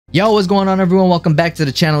Yo, what's going on everyone? Welcome back to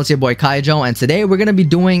the channel. It's your boy Kaijo, and today we're going to be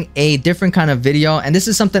doing a different kind of video, and this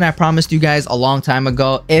is something I promised you guys a long time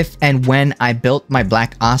ago if and when I built my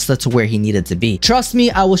Black Asta to where he needed to be. Trust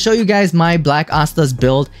me, I will show you guys my Black Asta's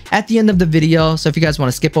build at the end of the video, so if you guys want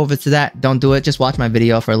to skip over to that, don't do it. Just watch my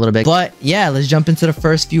video for a little bit. But yeah, let's jump into the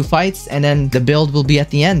first few fights, and then the build will be at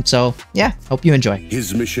the end. So yeah, hope you enjoy.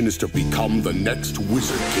 His mission is to become the next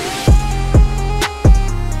Wizard King.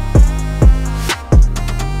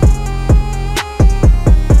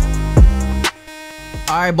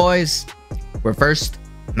 Alright boys, we're first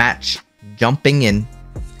match jumping in.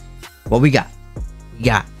 What we got? We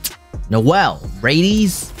got Noelle,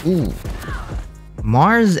 Radies, ooh,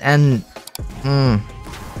 Mars, and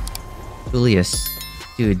Julius.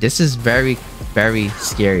 Dude, this is very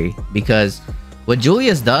scary because what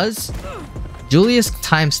Julius does, Julius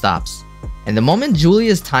time stops. And the moment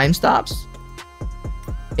Julius time stops,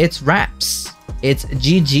 it's wraps. It's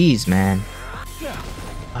GG's, man.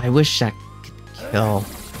 I wish I kill.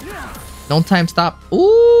 Don't time stop.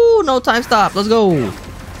 Ooh, no time stop. Let's go.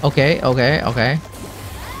 Okay. Alright.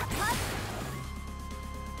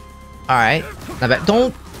 Not bad.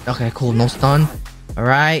 Don't. Okay, cool. No stun.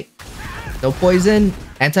 Alright. No poison.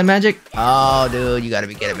 Anti-magic. Oh, dude. You gotta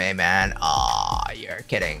be kidding me, man. Oh, you're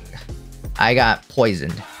kidding. I got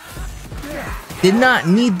poisoned. Did not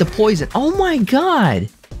need the poison. Oh my god.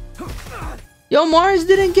 Yo, Mars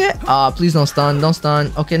didn't get. Please don't stun. Don't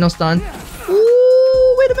stun. Okay, no stun.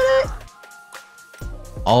 Wait a minute.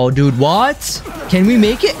 Oh, dude, what? Can we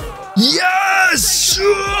make it? Yes!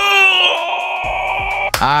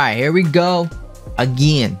 Alright, here we go.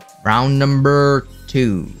 Again, round number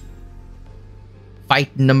 2.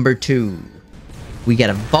 Fight number 2. We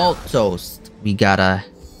got a Vault Toast. We got a...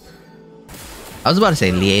 I was about to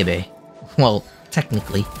say Liebe. Well,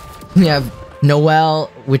 technically. We have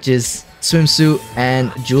Noelle, which is swimsuit,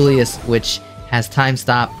 and Julius, which has time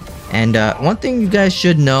stop. And one thing you guys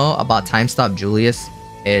should know about time stop Julius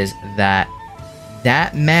is that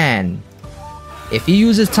man, if he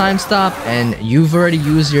uses time stop and you've already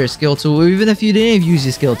used your skill 2, or even if you didn't use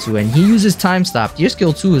your skill 2 and he uses time stop, your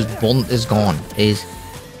skill 2 is gone.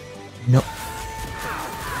 No.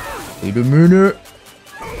 Wait a minute.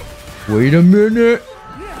 Wait a minute.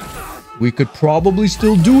 We could probably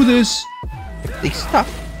still do this if they stop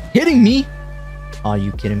hitting me. Are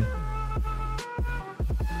you kidding me?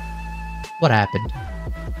 What happened?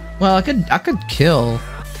 Well, I could kill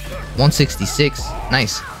 166.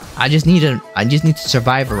 Nice. I just need to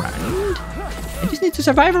survive a round. I just need to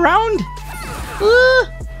survive a round.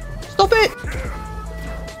 Stop it.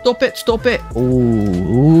 Stop it.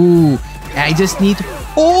 Ooh. I just need to...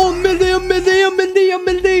 Oh,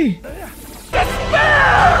 melee.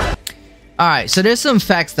 Alright, so there's some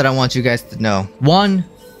facts that I want you guys to know. 1,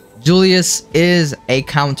 Julius is a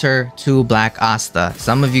counter to Black Asta.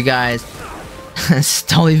 Some of you guys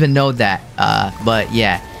don't even know that, but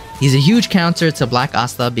yeah, he's a huge counter to Black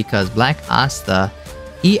Asta because Black Asta,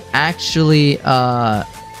 he actually can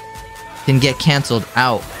get cancelled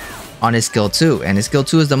out on his skill 2, and his skill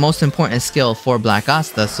 2 is the most important skill for Black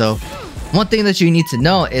Asta. So one thing that you need to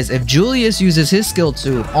know is if Julius uses his skill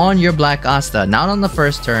 2 on your Black Asta, not on the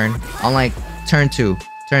first turn, on like turn 2,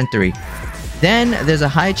 turn 3, then there's a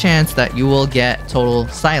high chance that you will get total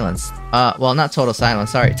silence. Well, not total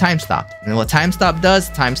silence, sorry, time stop. And what time stop does,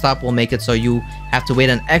 time stop will make it so you have to wait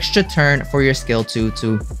an extra turn for your skill 2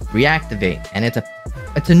 to reactivate. And it's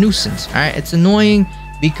a nuisance, alright? It's annoying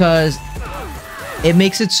because it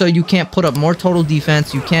makes it so you can't put up more total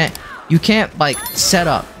defense. You can't like set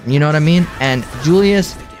up, you know what I mean? And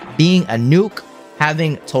Julius being a nuke,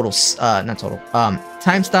 having total,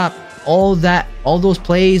 time stop, all those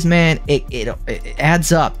plays, man, it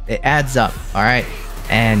adds up. It adds up, all right?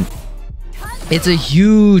 And it's a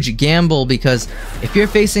huge gamble because if you're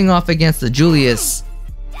facing off against the Julius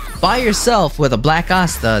by yourself with a Black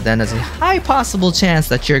Asta, then there's a high possible chance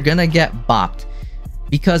that you're gonna get bopped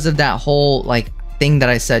because of that whole like thing that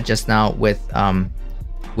I said just now with time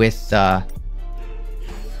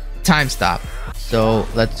stop. So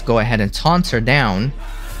let's go ahead and taunt her down.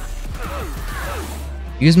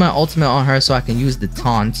 Use my ultimate on her so I can use the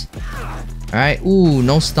taunt. Alright, ooh,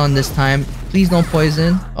 no stun this time. Please no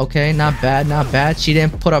poison. Okay, not bad. She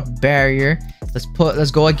didn't put up barrier.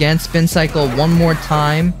 Let's go again. Spin cycle one more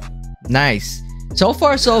time. Nice. So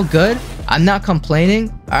far so good. I'm not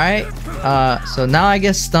complaining. Alright. So now I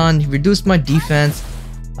get stunned. Reduced my defense.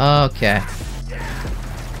 Okay.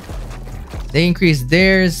 They increased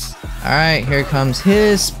theirs. Alright, here comes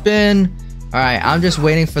his spin. Alright, I'm just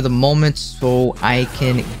waiting for the moment so I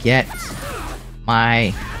can get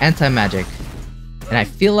my anti-magic. And I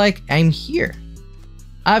feel like I'm here.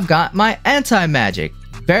 I've got my anti-magic.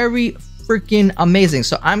 Very freaking amazing.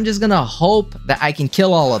 So I'm just gonna hope that I can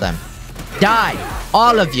kill all of them. Die,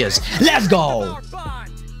 all of yous. Let's go.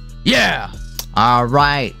 Yeah. All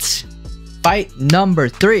right. Fight number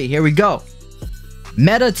 3. Here we go.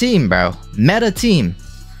 Meta team, bro. Meta team.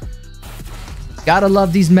 Gotta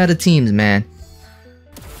love these meta teams, man.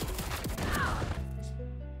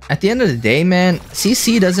 At the end of the day, man,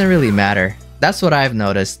 CC doesn't really matter. That's what I've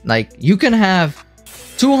noticed. Like, you can have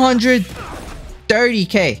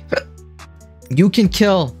 230k. You can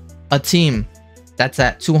kill a team that's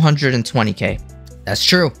at 220k. That's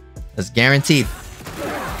true. That's guaranteed.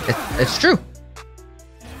 It's true.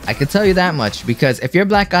 I can tell you that much, because if your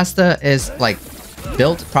Black Asta is like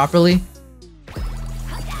built properly,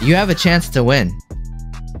 you have a chance to win.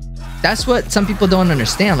 That's what some people don't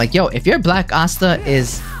understand. Like, yo, if your Black Asta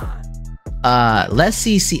is less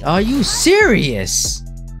CC, are you serious?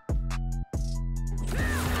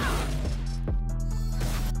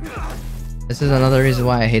 This is another reason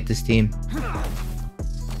why I hate this team.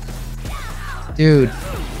 Dude.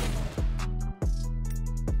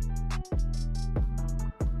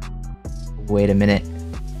 Wait a minute.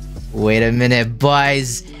 Wait a minute,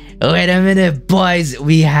 boys. Wait a minute, boys.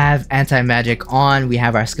 We have anti-magic on. We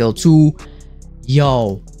have our skill 2.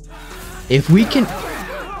 Yo. If we can...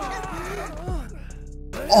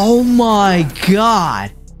 Oh my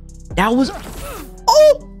god. That was...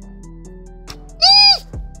 Oh!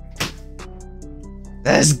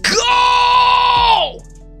 Let's go!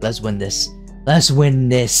 Let's win this. Let's win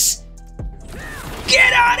this.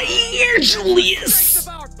 Get out of here, Julius!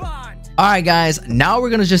 Alright guys, now we're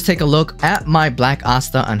gonna just take a look at my Black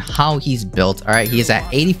Asta and how he's built. Alright, he is at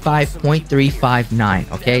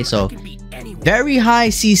 85.359. Okay, so very high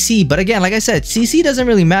CC, but again, like I said, CC doesn't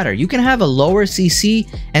really matter. You can have a lower CC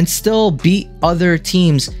and still beat other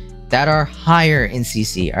teams that are higher in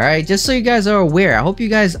CC. Alright, just so you guys are aware. I hope you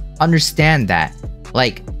guys understand that.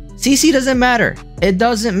 Like, CC doesn't matter. It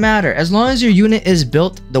doesn't matter. As long as your unit is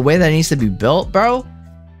built the way that it needs to be built, bro,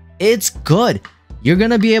 it's good. You're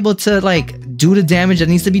gonna be able to like do the damage that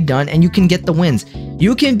needs to be done, and you can get the wins.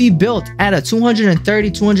 You can be built at a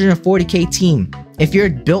 230, 240k team. If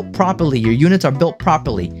you're built properly, your units are built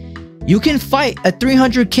properly, you can fight a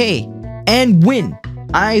 300k and win.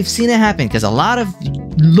 I've seen it happen because a lot of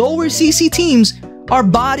lower CC teams are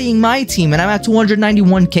bodying my team, and I'm at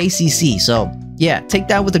 291k CC. So yeah, take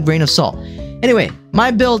that with a grain of salt. Anyway,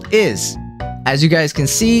 my build is, as you guys can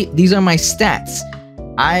see, these are my stats.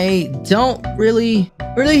 I don't really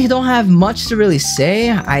don't have much to really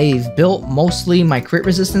say. I've built mostly my crit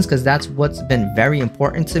resistance because that's what's been very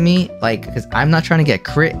important to me. Like, because I'm not trying to get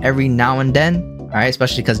crit every now and then. All right,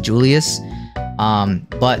 especially because Julius.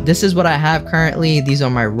 But this is what I have currently. These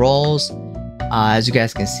are my rolls. As you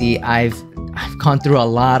guys can see, I've gone through a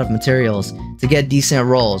lot of materials to get decent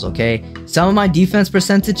rolls. Okay, some of my defense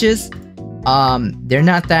percentages, they're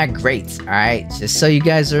not that great. All right, just so you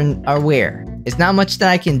guys are aware. It's not much that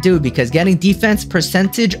I can do because getting defense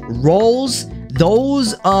percentage rolls,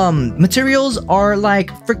 those materials are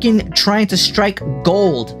like freaking trying to strike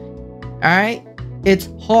gold. Alright? It's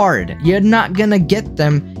hard. You're not gonna get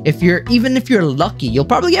them even if you're lucky. You'll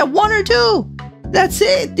probably get 1 or 2. That's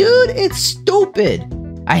it, dude. It's stupid.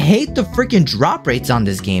 I hate the freaking drop rates on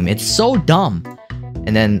this game. It's so dumb.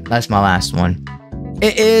 And then that's my last one.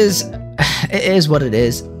 It is what it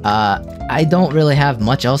is. I don't really have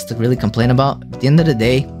much else to really complain about. At the end of the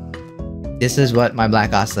day, this is what my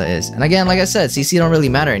Black Asta is. And again, like I said, CC don't really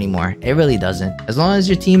matter anymore. It really doesn't. As long as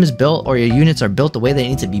your team is built or your units are built the way they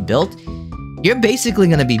need to be built, you're basically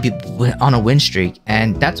going to be on a win streak.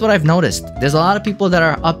 And that's what I've noticed. There's a lot of people that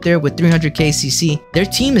are up there with 300k CC. Their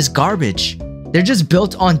team is garbage. They're just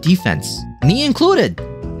built on defense. Me included.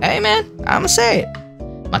 Hey man, I'ma say it.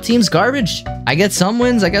 My team's garbage. I get some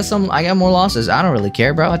wins, I get more losses. I don't really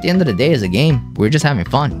care, bro. At the end of the day, it's a game. We're just having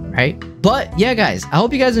fun, right? But yeah, guys, I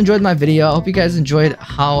hope you guys enjoyed my video. I hope you guys enjoyed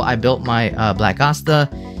how I built my Black Asta.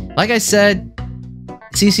 Like I said,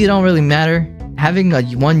 CC don't really matter. Having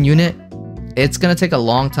one unit, it's gonna take a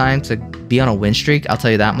long time to be on a win streak. I'll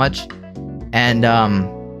tell you that much. And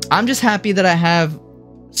I'm just happy that I have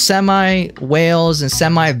semi-whales and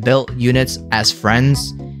semi-built units as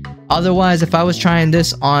friends. Otherwise, if I was trying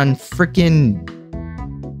this on freaking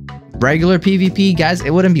regular PvP, guys,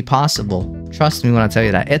 it wouldn't be possible. Trust me when I tell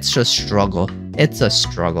you that. It's a struggle. It's a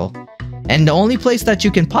struggle. And the only place that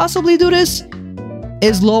you can possibly do this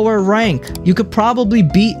is lower rank. You could probably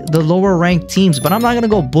beat the lower ranked teams, but I'm not gonna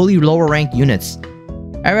go bully lower ranked units.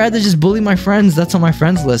 I'd rather just bully my friends that's on my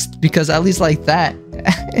friends list, because at least like that,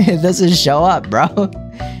 it doesn't show up, bro.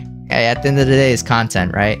 Hey, at the end of the day, it's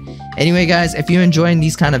content, right? Anyway, guys, if you're enjoying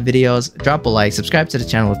these kind of videos, drop a like, subscribe to the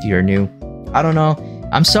channel if you're new. I don't know.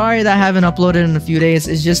 I'm sorry that I haven't uploaded in a few days.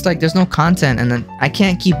 It's just like there's no content, and then I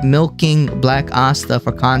can't keep milking Black Asta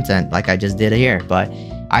for content like I just did here. But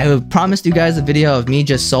I have promised you guys a video of me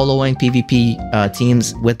just soloing PvP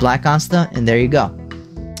teams with Black Asta, and there you go.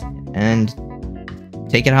 And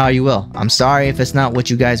take it how you will. I'm sorry if it's not what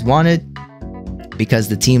you guys wanted, because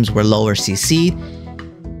the teams were lower CC'd.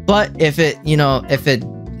 But if it, you know, if it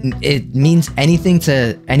means anything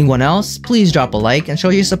to anyone else, please drop a like and show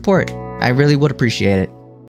your support. I really would appreciate it.